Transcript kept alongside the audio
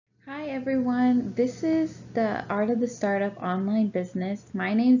everyone, this is the Art of the Startup online business.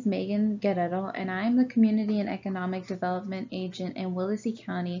 My name is Megan Guerrero and I am the Community and Economic Development Agent in Willacy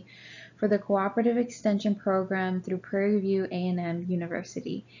County for the Cooperative Extension Program through Prairie View A&M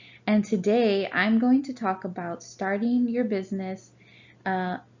University. And today I'm going to talk about starting your business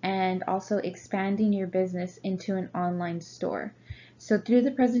and also expanding your business into an online store. So through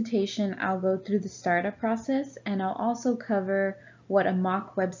the presentation, I'll go through the startup process and I'll also cover what a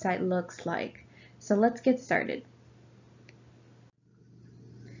mock website looks like. So let's get started.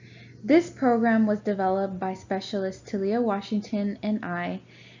 This program was developed by specialist Talia Washington and I,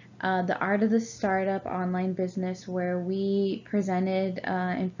 the Art of the Startup online business, where we presented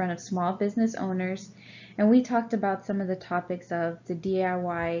in front of small business owners and we talked about some of the topics of the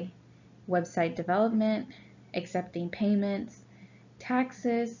DIY website development, accepting payments,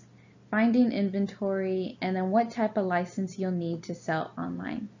 taxes, finding inventory, and then what type of license you'll need to sell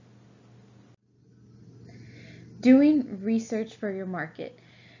online. Doing research for your market.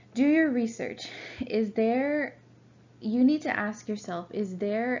 Do your research. You need to ask yourself, is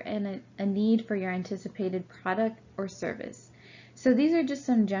there a need for your anticipated product or service? So these are just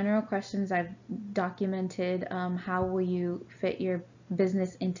some general questions I've documented. How will you fit your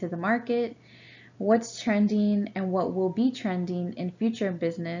business into the market? What's trending and what will be trending in future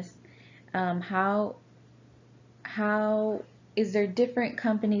business? How is there different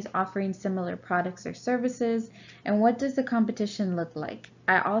companies offering similar products or services, and what does the competition look like?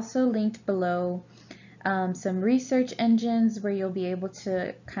 I also linked below some research engines where you'll be able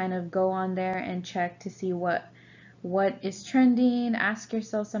to kind of go on there and check to see what is trending, ask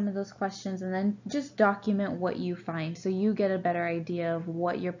yourself some of those questions, and then just document what you find so you get a better idea of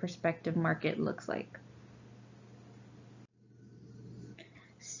what your prospective market looks like.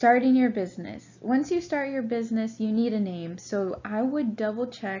 Starting your business. Once you start your business, you need a name. So I would double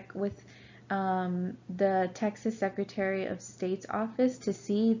check with the Texas Secretary of State's office to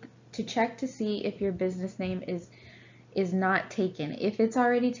check to see if your business name is not taken. If it's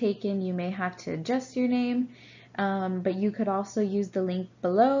already taken, you may have to adjust your name, but you could also use the link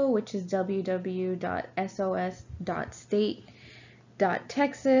below, which is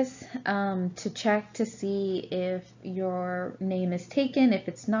www.sos.state.texas, to check to see if your name is taken. If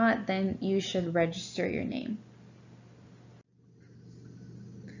it's not, then you should register your name.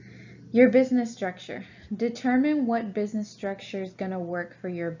 Your business structure. Determine what business structure is going to work for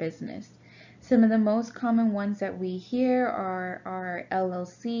your business. Some of the most common ones that we hear are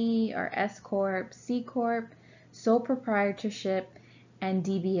LLC, or S Corp, C Corp, sole proprietorship, and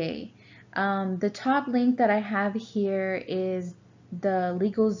DBA. The top link that I have here is the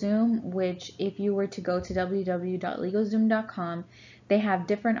LegalZoom, which if you were to go to www.legalzoom.com, they have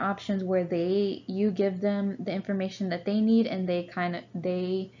different options where you give them the information that they need and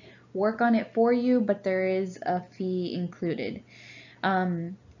they work on it for you, but there is a fee included.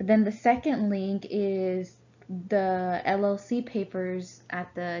 Then the second link is the LLC papers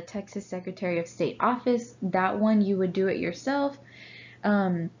at the Texas Secretary of State office. That one you would do it yourself.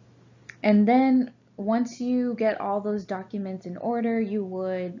 And then once you get all those documents in order, you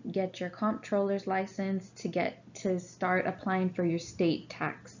would get your comptroller's license to start applying for your state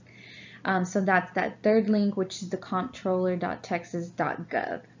tax. So that's that third link, which is the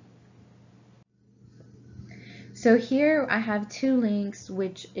comptroller.texas.gov. So here I have two links,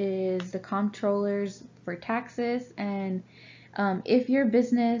 which is the comptrollers for taxes, and if your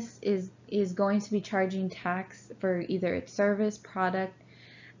business is going to be charging tax for either its service, product,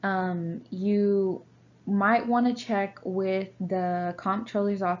 you might want to check with the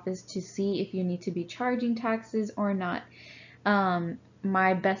comptroller's office to see if you need to be charging taxes or not.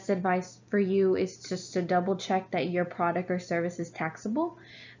 My best advice for you is just to double check that your product or service is taxable,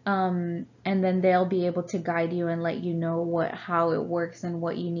 and then they'll be able to guide you and let you know how it works and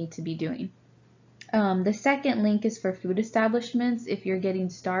what you need to be doing. The second link is for food establishments. If you're getting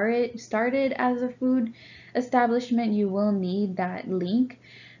started as a food establishment, you will need that link.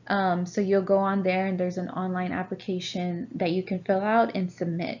 So you'll go on there and there's an online application that you can fill out and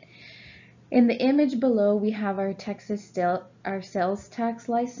submit. In the image below, we have our our sales tax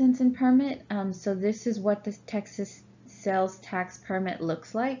license and permit. So this is what the Texas sales tax permit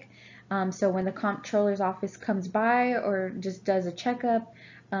looks like. So when the comptroller's office comes by or just does a checkup,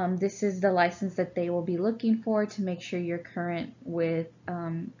 this is the license that they will be looking for to make sure you're current with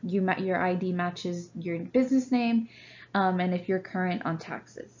your ID matches your business name, and if you're current on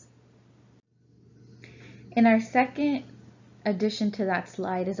taxes. In our second addition to that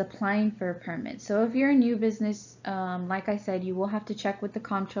slide is applying for a permit. So if you're a new business, like I said, you will have to check with the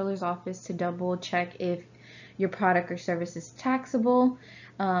comptroller's office to double check if your product or service is taxable.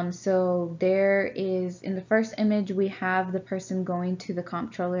 So there is, in the first image, we have the person going to the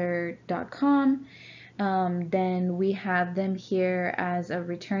comptroller.com. Then we have them here as a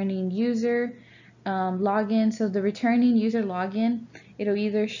returning user login. So the returning user login, it'll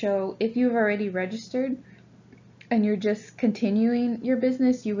either show if you've already registered and you're just continuing your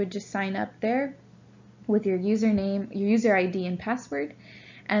business, you would just sign up there with your username, your user ID and password.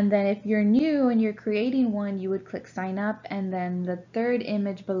 And then if you're new and you're creating one, you would click sign up, and then the third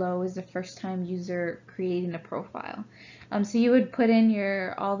image below is the first time user creating a profile. So you would put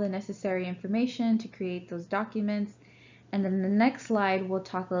in all the necessary information to create those documents, and then the next slide we'll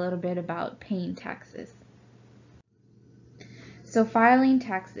talk a little bit about paying taxes. So filing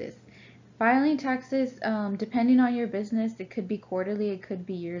taxes. Filing taxes, depending on your business, it could be quarterly, it could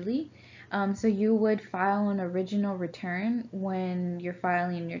be yearly. So you would file an original return when you're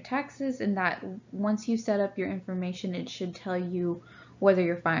filing your taxes, and that once you set up your information, it should tell you whether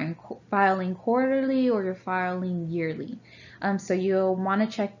you're filing quarterly or you're filing yearly. So you'll want to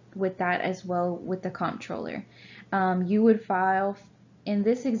check with that as well with the comptroller. You would file, in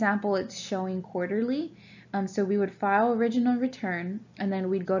this example, it's showing quarterly. So we would file original return, and then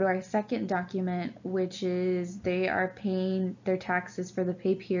we'd go to our second document, which is they are paying their taxes for the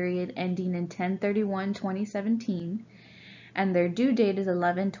pay period ending in 10/31/2017, and their due date is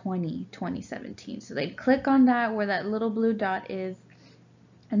 11/20/2017. So they'd click on that where that little blue dot is,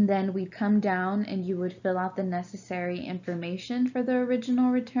 and then we'd come down and you would fill out the necessary information for the original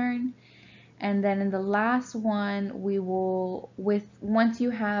return. And then in the last one, we will, once you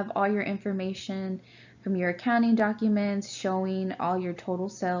have all your information from your accounting documents showing all your total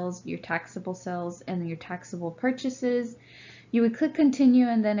sales, your taxable sales, and your taxable purchases, you would click continue,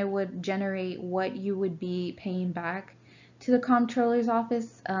 and then it would generate what you would be paying back to the comptroller's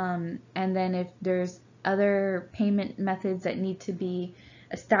office. And then if there's other payment methods that need to be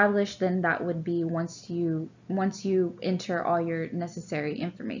established, then that would be once you enter all your necessary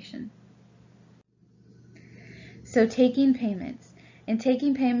information. So taking payments. In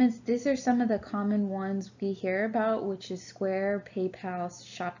taking payments, these are some of the common ones we hear about, which is Square, PayPal,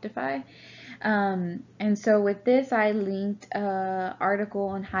 Shopify. And so with this, I linked an article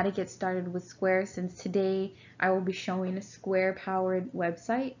on how to get started with Square, since today I will be showing a Square-powered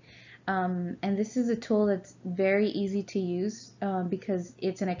website. And this is a tool that's very easy to use because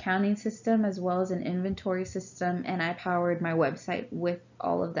it's an accounting system as well as an inventory system, and I powered my website with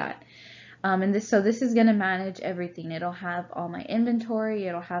all of that. So this is going to manage everything. It'll have all my inventory,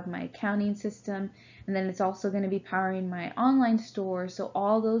 it'll have my accounting system, and then it's also going to be powering my online store. So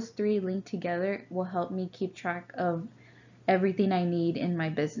all those three linked together will help me keep track of everything I need in my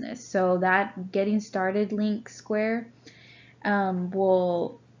business. So that getting started link, Square,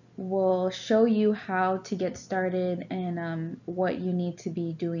 will show you how to get started and what you need to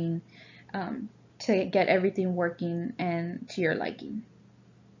be doing to get everything working and to your liking.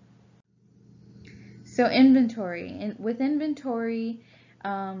 So inventory. With inventory,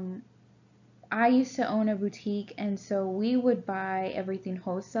 I used to own a boutique, and so we would buy everything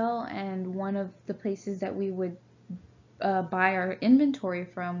wholesale, and one of the places that we would buy our inventory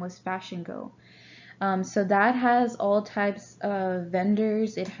from was Fashion Go. So that has all types of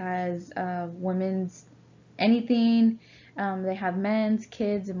vendors. It has women's anything. They have men's,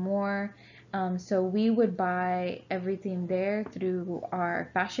 kids, and more. So we would buy everything there through our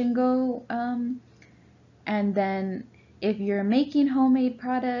Fashion Go. And then if you're making homemade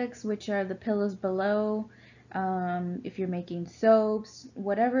products, which are the pillows below, if you're making soaps,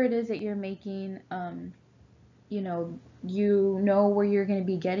 whatever it is that you're making, you know where you're going to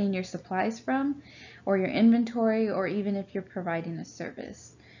be getting your supplies from, or your inventory, or even if you're providing a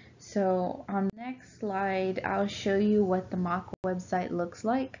service. So on the next slide, I'll show you what the mock website looks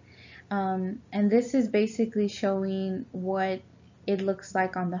like. And this is basically showing what it looks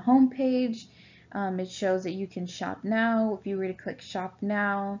like on the home page. It shows that you can shop now. If you were to click shop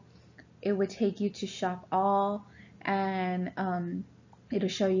now, it would take you to shop all, and it'll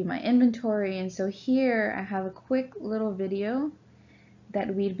show you my inventory. And so here I have a quick little video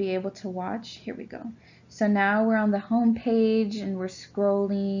that we'd be able to watch. Here we go. So now we're on the home page and we're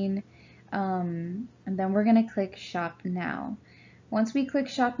scrolling, and then we're going to click shop now. Once we click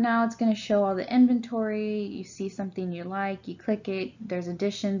shop now, it's going to show all the inventory. You see something you like, you click it. There's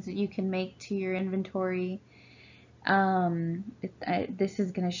additions that you can make to your inventory. This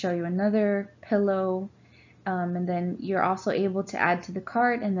is going to show you another pillow, and then you're also able to add to the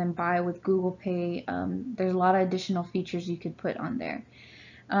cart and then buy with Google Pay. There's a lot of additional features you could put on there.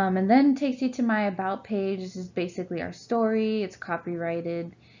 And then it takes you to my about page. This is basically our story. It's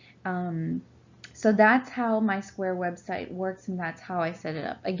copyrighted. So that's how my Square website works, and that's how I set it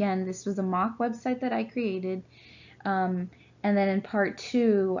up. Again, this was a mock website that I created. And then in part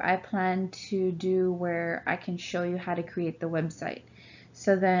 2, I plan to do where I can show you how to create the website.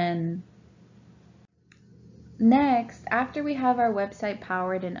 So then next, after we have our website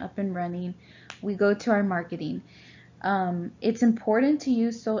powered and up and running, we go to our marketing. It's important to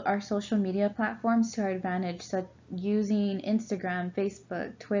use our social media platforms to our advantage, such using Instagram,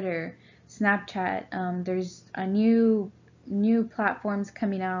 Facebook, Twitter, Snapchat. There's a new platforms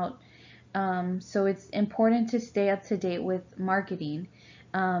coming out, so it's important to stay up to date with marketing.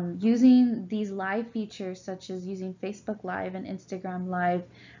 Using these live features, such as using Facebook Live and Instagram Live,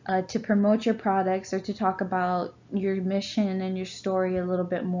 to promote your products or to talk about your mission and your story a little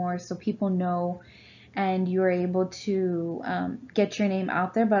bit more, so people know and you're able to get your name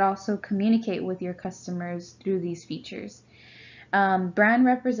out there, but also communicate with your customers through these features. Brand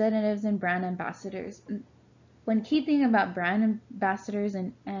representatives and brand ambassadors. One key thing about brand ambassadors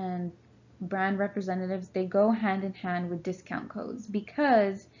and brand representatives, they go hand in hand with discount codes,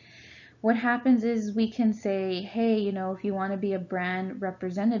 because what happens is we can say, hey, if you want to be a brand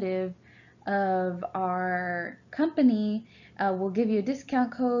representative of our company, we'll give you a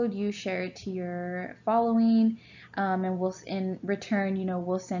discount code, you share it to your following, and we'll, in return,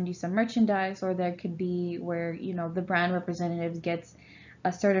 we'll send you some merchandise. Or there could be where, the brand representatives gets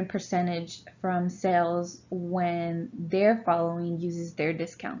a certain percentage from sales when their following uses their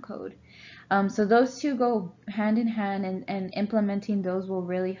discount code. So those two go hand in hand, and implementing those will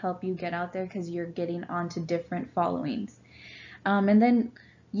really help you get out there, because you're getting onto different followings. And then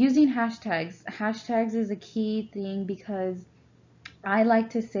using hashtags. Hashtags is a key thing, because I like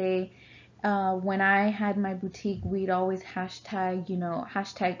to say, when I had my boutique, we'd always hashtag,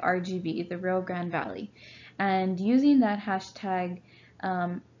 hashtag RGV, the Rio Grande Valley. And using that hashtag,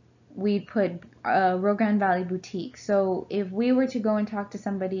 we put Rio Grande Valley Boutique. So if we were to go and talk to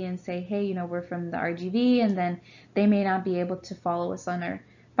somebody and say, hey, we're from the RGV, and then they may not be able to find us on our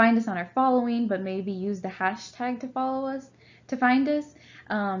following, but maybe use the hashtag to follow us, to find us,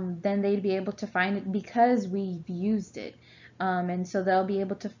 then they'd be able to find it because we've used it. And so they'll be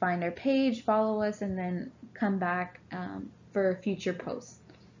able to find our page, follow us, and then come back for future posts.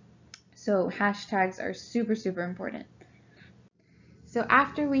 So hashtags are super, super important. So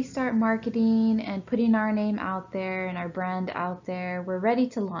after we start marketing and putting our name out there and our brand out there, we're ready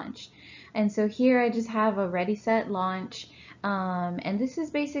to launch. And so here I just have a ready, set, launch. And this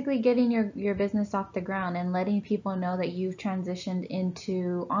is basically getting your business off the ground and letting people know that you've transitioned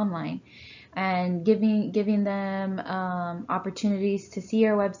into online, and giving them opportunities to see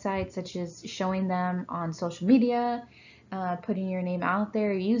your website, such as showing them on social media, putting your name out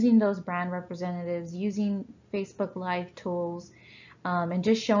there, using those brand representatives, using Facebook Live tools, and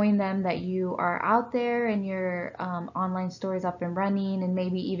just showing them that you are out there and your online store is up and running, and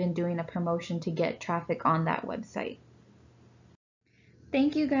maybe even doing a promotion to get traffic on that website.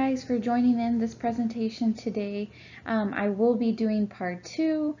 Thank you guys for joining in this presentation today. I will be doing part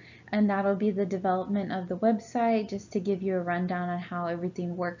 2, and that'll be the development of the website, just to give you a rundown on how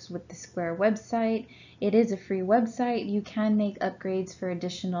everything works with the Square website. It is a free website. You can make upgrades for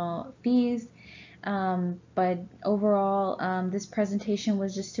additional fees. But overall, this presentation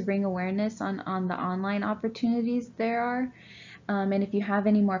was just to bring awareness on the online opportunities there are. And if you have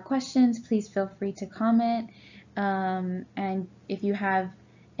any more questions, please feel free to comment. And if you have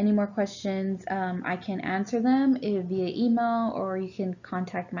any more questions, I can answer them via email, or you can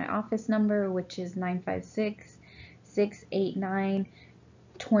contact my office number, which is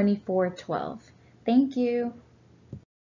 956-689-2412. Thank you.